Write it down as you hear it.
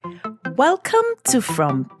Welcome to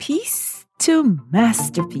From Peace to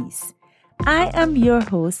Masterpiece. I am your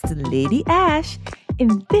host, Lady Ash.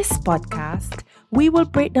 In this podcast, we will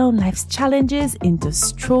break down life's challenges into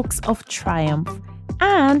strokes of triumph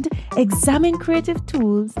and examine creative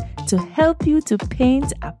tools to help you to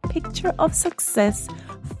paint a picture of success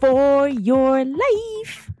for your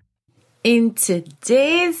life. In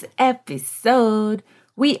today's episode,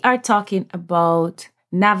 we are talking about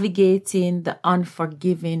navigating the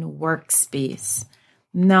unforgiving workspace.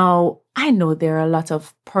 Now, I know there are a lot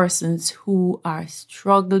of persons who are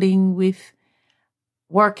struggling with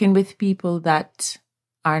working with people that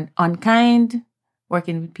are unkind,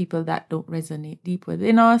 working with people that don't resonate deep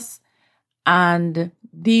within us. And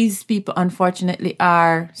these people, unfortunately,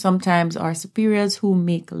 are sometimes our superiors who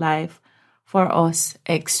make life for us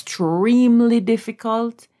extremely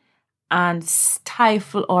difficult and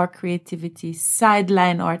stifle our creativity,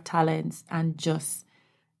 sideline our talents, and just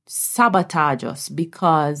sabotage us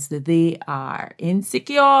because they are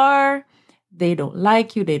insecure, they don't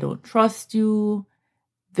like you, they don't trust you,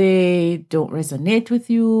 they don't resonate with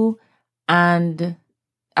you. And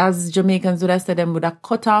as Jamaicans would have said, them would have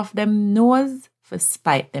cut off them nose for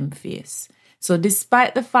spite them face. So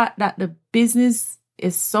despite the fact that the business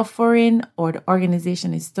is suffering or the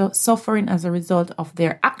organization is suffering as a result of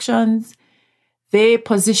their actions, they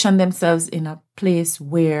position themselves in a place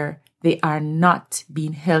where they are not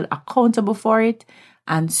being held accountable for it.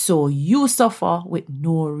 And so you suffer with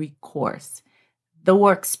no recourse. The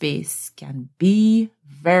workspace can be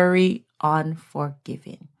very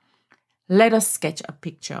unforgiving. Let us sketch a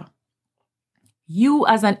picture. You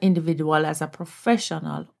as an individual, as a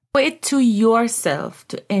professional, owe it to yourself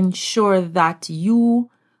to ensure that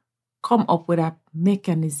you come up with a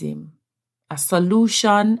mechanism, a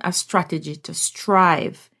solution, a strategy to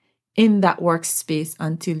strive in that workspace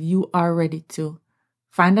until you are ready to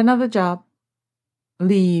find another job,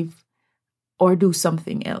 leave, or do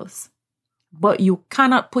something else. But you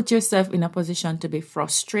cannot put yourself in a position to be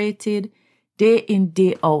frustrated day in,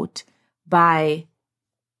 day out by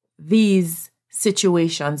these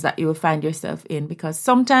situations that you will find yourself in, because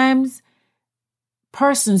sometimes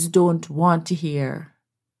persons don't want to hear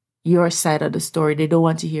your side of the story. They don't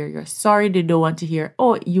want to hear you're sorry. They don't want to hear,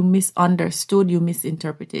 oh, you misunderstood, you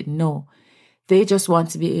misinterpreted. No, they just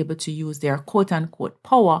want to be able to use their quote unquote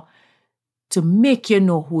power to make you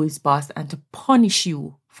know who is boss and to punish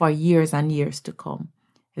you for years and years to come.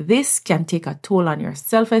 This can take a toll on your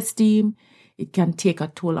self-esteem. It can take a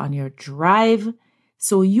toll on your drive.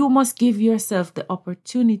 So you must give yourself the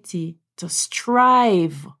opportunity to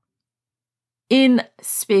strive in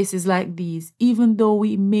spaces like these, even though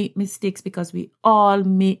we make mistakes, because we all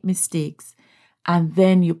make mistakes. And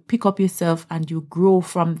then you pick up yourself and you grow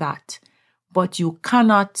from that. But you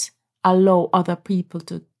cannot allow other people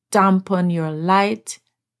to dampen your light,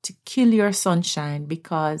 to kill your sunshine,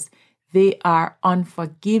 because they are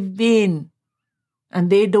unforgiving and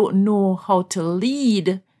they don't know how to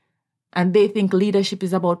lead. And they think leadership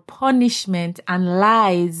is about punishment and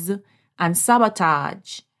lies and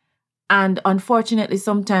sabotage. And unfortunately,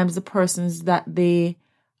 sometimes the persons that they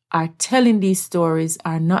are telling these stories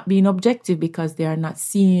are not being objective because they are not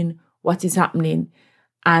seeing what is happening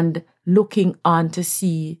and looking on to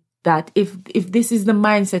see that if this is the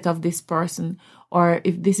mindset of this person, or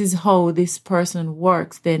if this is how this person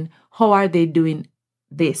works, then how are they doing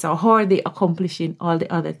this? Or how are they accomplishing all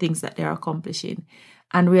the other things that they're accomplishing?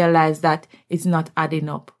 And realize that it's not adding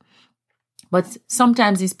up. But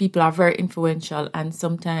sometimes these people are very influential, and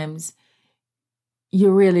sometimes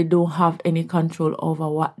you really don't have any control over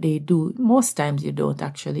what they do. Most times you don't,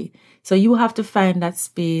 actually. So you have to find that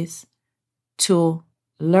space to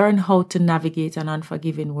learn how to navigate an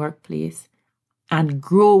unforgiving workplace and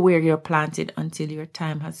grow where you're planted until your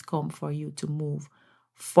time has come for you to move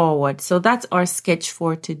forward. So that's our sketch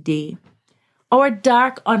for today. Our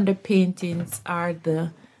dark underpaintings are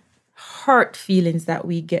the hurt feelings that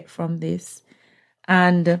we get from this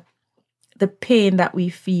and the pain that we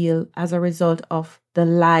feel as a result of the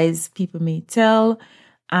lies people may tell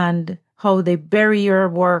and how they bury your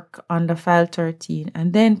work under file 13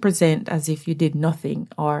 and then present as if you did nothing,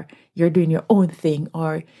 or you're doing your own thing,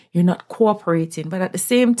 or you're not cooperating. But at the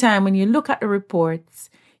same time, when you look at the reports,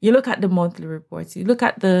 you look at the monthly reports, you look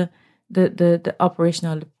at the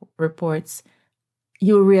operational reports,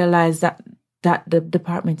 you realize that the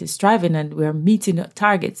department is thriving and we're meeting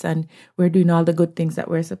targets and we're doing all the good things that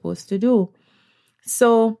we're supposed to do.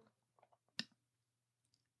 So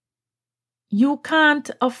you can't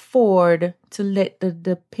afford to let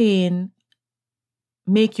the pain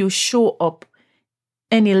make you show up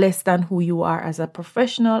any less than who you are as a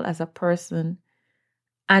professional, as a person.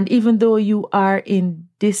 And even though you are in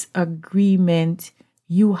disagreement,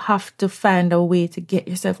 you have to find a way to get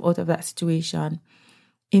yourself out of that situation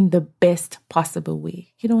in the best possible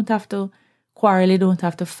way. You don't have to quarrel, you don't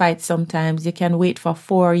have to fight sometimes. You can wait for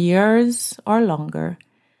 4 years or longer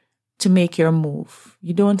to make your move.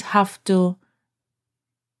 You don't have to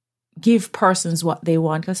give persons what they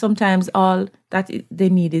want, because sometimes all that they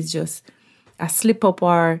need is just a slip up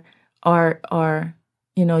or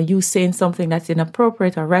you saying something that's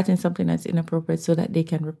inappropriate or writing something that's inappropriate so that they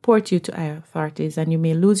can report you to higher authorities, and you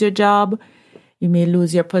may lose your job, you may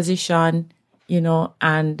lose your position,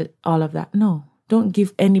 and all of that. No, don't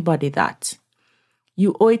give anybody that.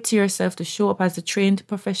 You owe it to yourself to show up as a trained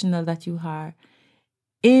professional that you are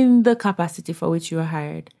in the capacity for which you are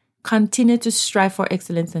hired. Continue to strive for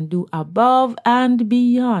excellence and do above and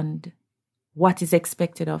beyond what is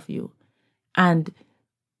expected of you, and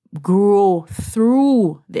grow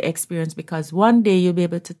through the experience, because one day you'll be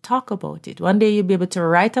able to talk about it. One day you'll be able to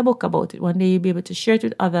write a book about it. One day you'll be able to share it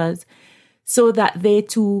with others so that they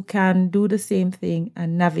too can do the same thing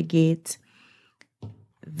and navigate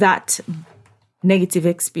that negative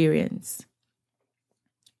experience.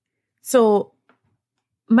 So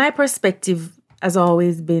my perspective has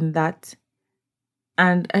always been that,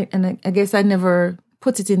 and I guess I never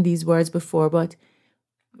put it in these words before, but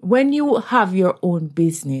when you have your own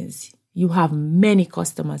business, you have many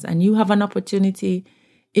customers, and you have an opportunity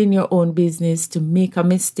in your own business to make a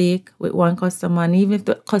mistake with one customer. And even if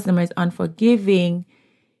the customer is unforgiving,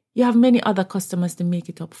 you have many other customers to make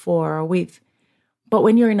it up for or with. But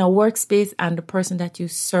when you're in a workspace and the person that you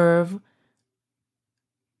serve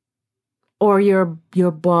or your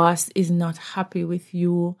boss is not happy with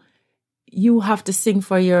you, you have to sing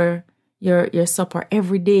for your supper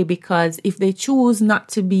every day, because if they choose not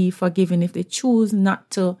to be forgiving, if they choose not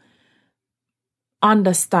to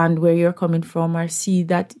understand where you're coming from or see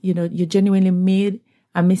that, you genuinely made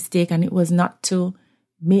a mistake and it was not to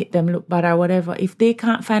make them look bad or whatever, if they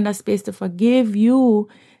can't find a space to forgive you,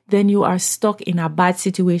 then you are stuck in a bad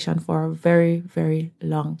situation for a very, very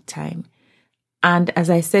long time. And as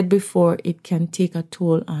I said before, it can take a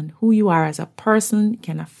toll on who you are as a person,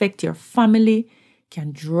 can affect your family,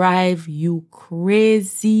 can drive you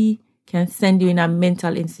crazy, can send you in a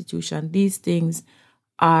mental institution. These things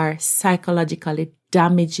are psychologically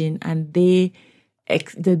damaging, and the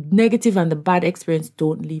negative and the bad experience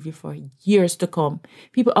don't leave you for years to come.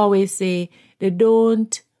 People always say they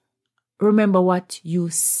don't remember what you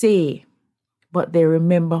say, but they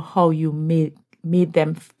remember how you made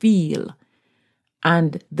them feel.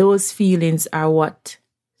 And those feelings are what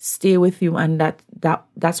stay with you, and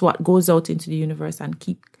that's what goes out into the universe and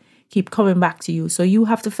keep coming back to you. So you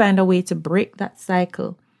have to find a way to break that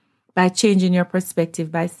cycle by changing your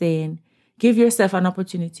perspective, by saying, give yourself an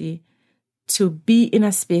opportunity to be in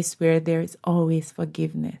a space where there is always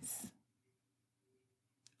forgiveness.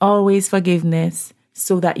 Always forgiveness,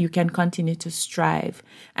 so that you can continue to strive.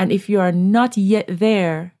 And if you are not yet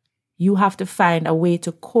there, you have to find a way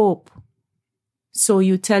to cope. So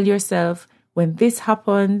you tell yourself, when this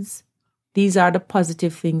happens, these are the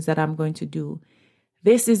positive things that I'm going to do.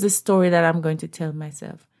 This is the story that I'm going to tell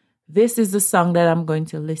myself. This is the song that I'm going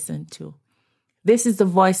to listen to. This is the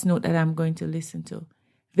voice note that I'm going to listen to.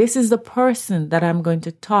 This is the person that I'm going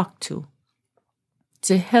to talk to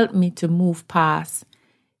help me to move past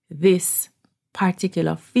this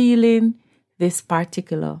particular feeling, this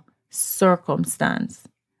particular circumstance.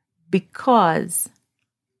 Because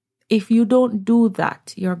if you don't do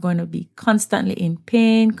that, you're going to be constantly in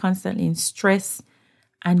pain, constantly in stress,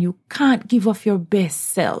 and you can't give off your best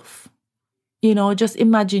self. Just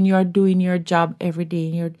imagine you're doing your job every day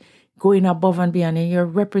and you're going above and beyond and you're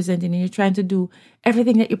representing and you're trying to do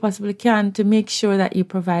everything that you possibly can to make sure that you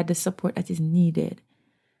provide the support that is needed.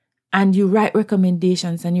 And you write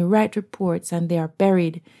recommendations and you write reports and they are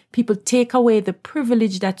buried. People take away the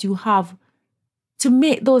privilege that you have to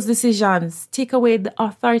make those decisions, take away the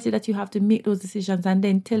authority that you have to make those decisions, and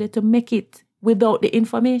then tell you to make it without the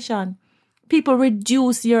information. People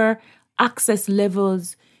reduce your access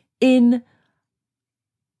levels in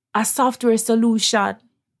a software solution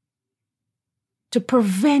to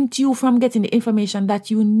prevent you from getting the information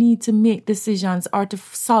that you need to make decisions or to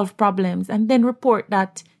solve problems, and then report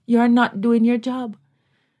that you're not doing your job.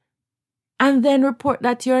 And then report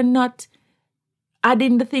that you're not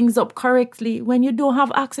adding the things up correctly when you don't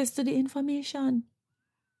have access to the information.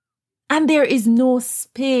 And there is no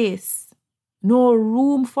space, no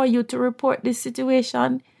room for you to report this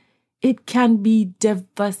situation. It can be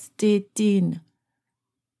devastating.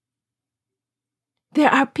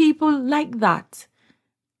 There are people like that.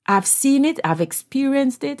 I've seen it, I've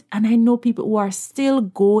experienced it, and I know people who are still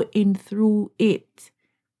going through it.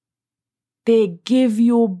 They give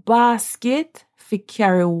you basket for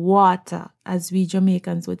carry water, as we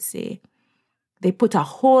Jamaicans would say. They put a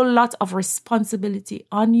whole lot of responsibility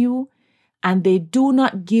on you, and they do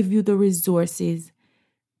not give you the resources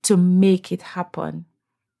to make it happen.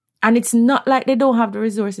 And it's not like they don't have the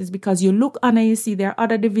resources, because you look on and you see there are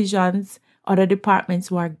other divisions, other departments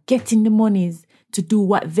who are getting the monies to do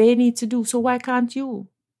what they need to do. So why can't you?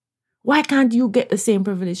 Why can't you get the same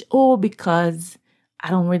privilege? Oh, because I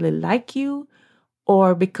don't really like you,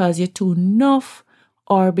 or because you're too enough,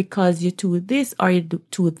 or because you're too this, or you're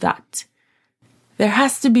too that. There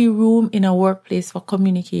has to be room in a workplace for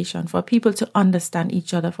communication, for people to understand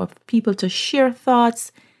each other, for people to share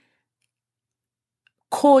thoughts,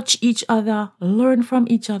 coach each other, learn from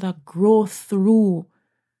each other, grow through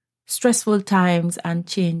stressful times and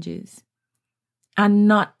changes, and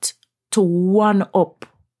not to one up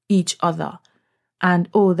each other. And,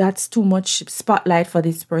 oh, that's too much spotlight for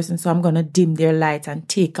this person, so I'm going to dim their light and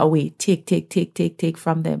take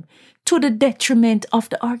from them, to the detriment of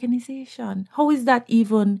the organization. How is that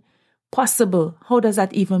even possible? How does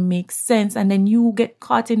that even make sense? And then you get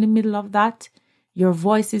caught in the middle of that. Your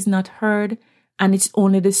voice is not heard, and it's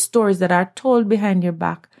only the stories that are told behind your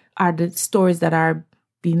back are the stories that are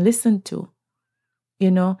being listened to,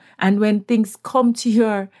 And when things come to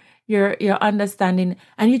your understanding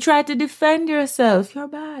and you try to defend yourself, you're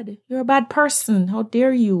bad. You're a bad person. How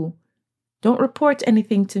dare you? Don't report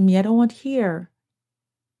anything to me. I don't want to hear.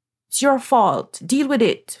 It's your fault. Deal with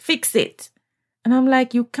it. Fix it. And I'm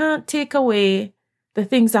like, you can't take away the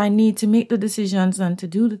things I need to make the decisions and to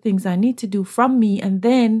do the things I need to do from me, and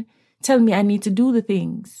then tell me I need to do the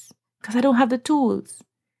things because I don't have the tools.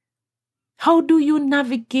 How do you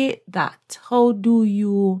navigate that? How do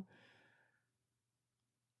you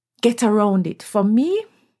get around it? For me,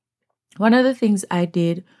 one of the things I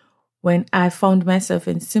did when I found myself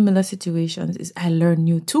in similar situations is I learned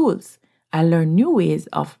new tools. I learned new ways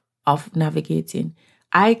of navigating.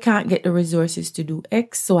 I can't get the resources to do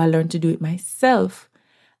X, so I learned to do it myself.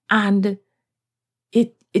 And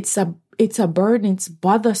it's a burden, it's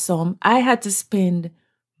bothersome. I had to spend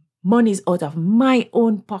monies out of my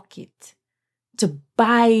own pocket to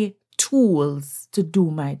buy tools to do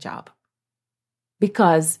my job,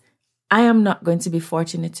 because I am not going to be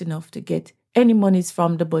fortunate enough to get any monies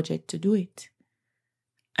from the budget to do it.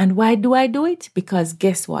 And why do I do it? Because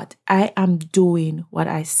guess what? I am doing what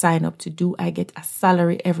I sign up to do. I get a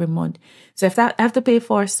salary every month. So if I have to pay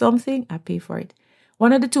for something, I pay for it.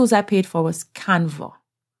 One of the tools I paid for was Canva.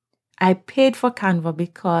 I paid for Canva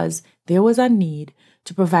because there was a need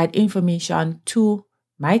to provide information to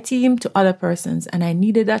my team, to other persons, and I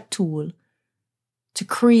needed a tool to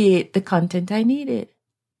create the content I needed.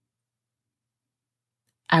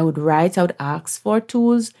 I would ask for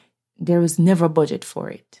tools. There was never budget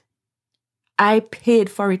for it. I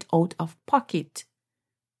paid for it out of pocket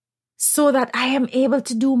so that I am able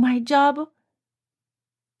to do my job.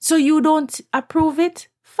 So you don't approve it?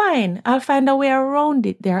 Fine, I'll find a way around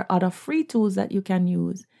it. There are other free tools that you can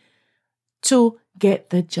use to get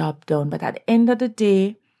the job done. But at the end of the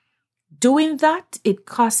day, doing that, it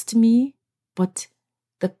cost me, but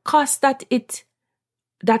the cost that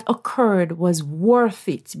occurred was worth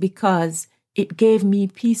it because it gave me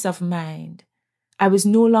peace of mind. I was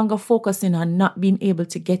no longer focusing on not being able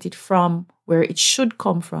to get it from where it should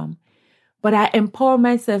come from. But I empower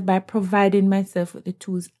myself by providing myself with the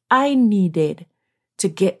tools I needed to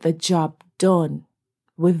get the job done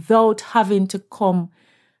without having to come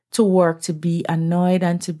to work to be annoyed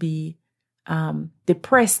and to be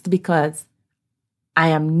depressed because I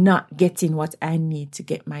am not getting what I need to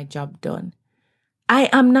get my job done. I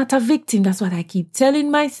am not a victim. That's what I keep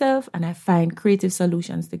telling myself, and I find creative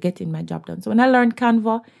solutions to getting my job done. So when I learned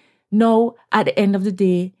Canva, now at the end of the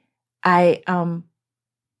day, I am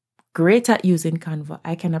great at using Canva.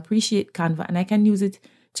 I can appreciate Canva and I can use it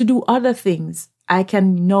to do other things. I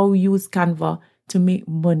can now use Canva to make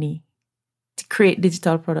money, to create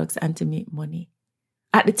digital products and to make money.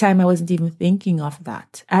 At the time, I wasn't even thinking of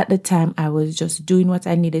that. At the time, I was just doing what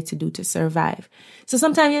I needed to do to survive. So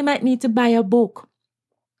sometimes you might need to buy a book.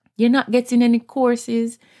 You're not getting any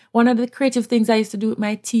courses. One of the creative things I used to do with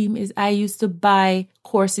my team is I used to buy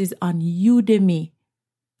courses on Udemy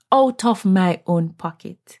out of my own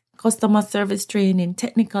pocket. Customer service training,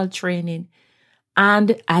 technical training.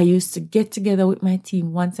 And I used to get together with my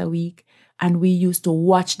team once a week and we used to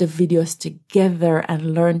watch the videos together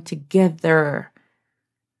and learn together.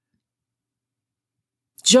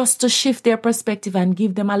 Just to shift their perspective and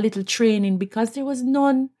give them a little training because there was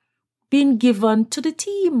none being given to the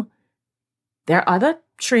team. There are other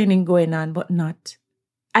training going on, but not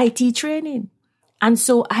IT training. And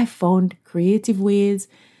so I found creative ways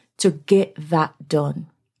to get that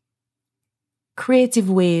done. Creative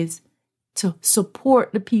ways to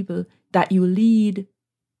support the people that you lead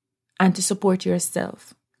and to support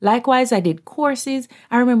yourself. Likewise, I did courses.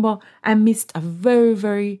 I remember I missed a very,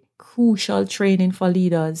 very crucial training for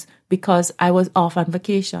leaders because I was off on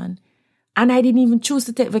vacation. And I didn't even choose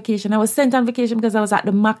to take vacation. I was sent on vacation because I was at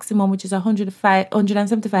the maximum, which is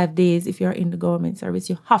 175 days. If you're in the government service,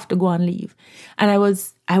 you have to go on leave. And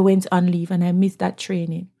I went on leave and I missed that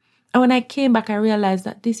training. And when I came back, I realized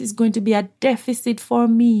that this is going to be a deficit for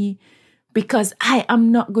me because I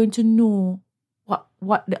am not going to know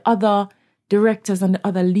what the other directors and the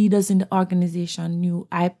other leaders in the organization knew.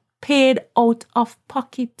 I paid out of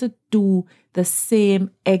pocket to do the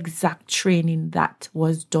same exact training that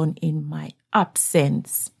was done in my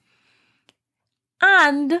absence.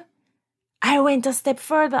 And I went a step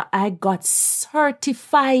further. I got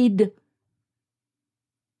certified.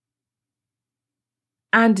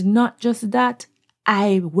 And not just that,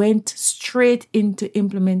 I went straight into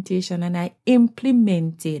implementation and I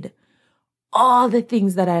implemented all the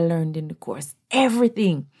things that I learned in the course,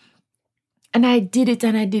 everything. And I did it.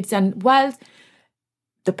 And while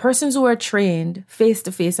the persons who were trained face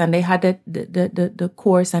to face and they had the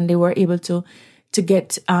course and they were able to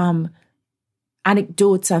get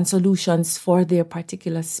anecdotes and solutions for their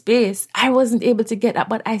particular space, I wasn't able to get that,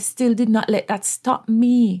 but I still did not let that stop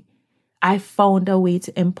me. I found a way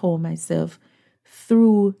to empower myself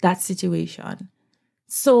through that situation.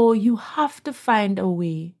 So you have to find a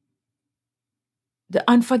way. The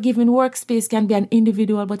unforgiving workspace can be an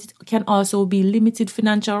individual, but it can also be limited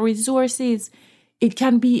financial resources. It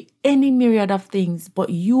can be any myriad of things, but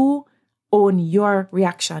you own your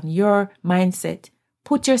reaction, your mindset.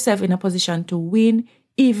 Put yourself in a position to win,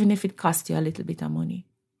 even if it costs you a little bit of money.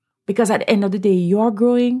 Because at the end of the day, you're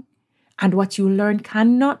growing, and what you learn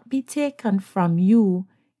cannot be taken from you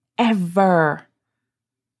ever.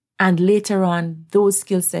 And later on, those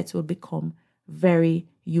skill sets will become very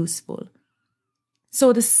useful.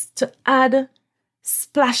 So to add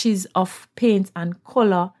splashes of paint and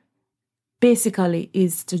color basically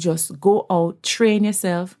is to just go out, train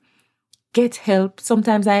yourself, get help.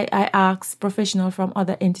 Sometimes I ask professionals from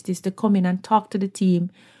other entities to come in and talk to the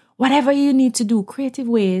team. Whatever you need to do, creative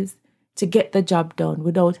ways to get the job done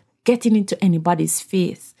without getting into anybody's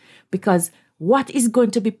face. Because what is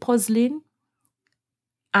going to be puzzling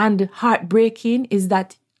and heartbreaking is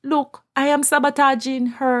that, look, I am sabotaging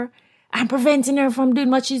her. I'm preventing her from doing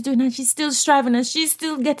what she's doing, and she's still striving and she's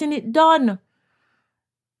still getting it done.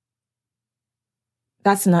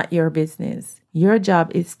 That's not your business. Your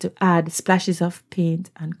job is to add splashes of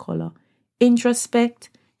paint and color. Introspect,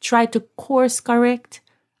 try to course correct,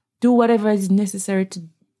 do whatever is necessary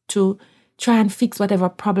to try and fix whatever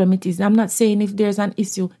problem it is. I'm not saying if there's an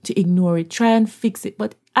issue to ignore it, try and fix it.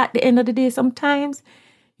 But at the end of the day, sometimes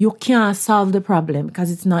you can't solve the problem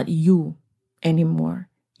because it's not you anymore.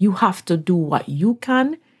 You have to do what you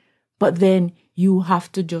can, but then you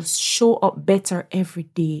have to just show up better every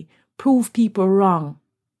day. Prove people wrong.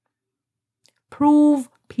 Prove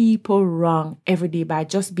people wrong every day by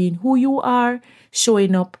just being who you are,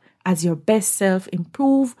 showing up as your best self,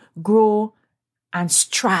 improve, grow, and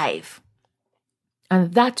strive.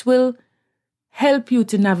 And that will help you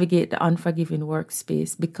to navigate the unforgiving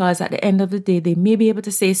workspace, because at the end of the day, they may be able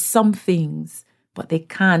to say some things, but they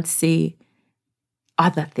can't say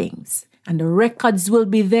other things. And the records will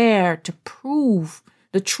be there to prove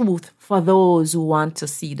the truth for those who want to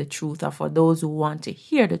see the truth or for those who want to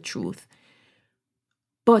hear the truth.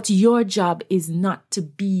 But your job is not to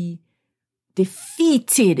be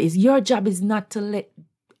defeated. Your job is not to let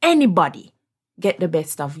anybody get the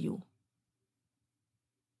best of you.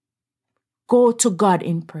 Go to God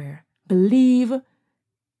in prayer. Believe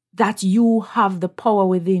that you have the power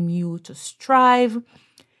within you to strive,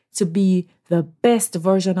 to be the best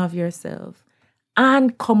version of yourself,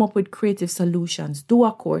 and come up with creative solutions. Do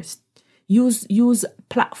a course. Use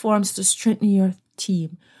platforms to strengthen your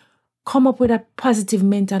team. Come up with a positive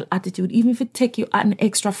mental attitude, even if it takes you an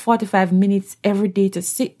extra 45 minutes every day to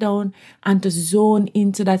sit down and to zone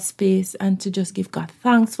into that space and to just give God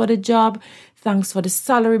thanks for the job, thanks for the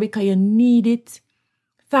salary because you need it,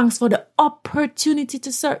 thanks for the opportunity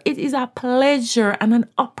to serve. It is a pleasure and an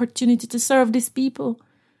opportunity to serve these people,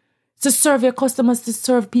 to serve your customers, to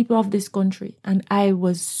serve people of this country. And I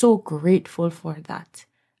was so grateful for that.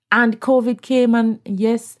 And COVID came, and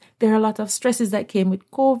yes, there are a lot of stresses that came with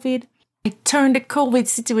COVID. I turned the COVID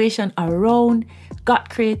situation around,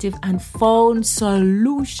 got creative, and found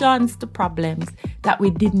solutions to problems that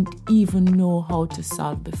we didn't even know how to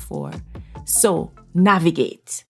solve before. So, navigate.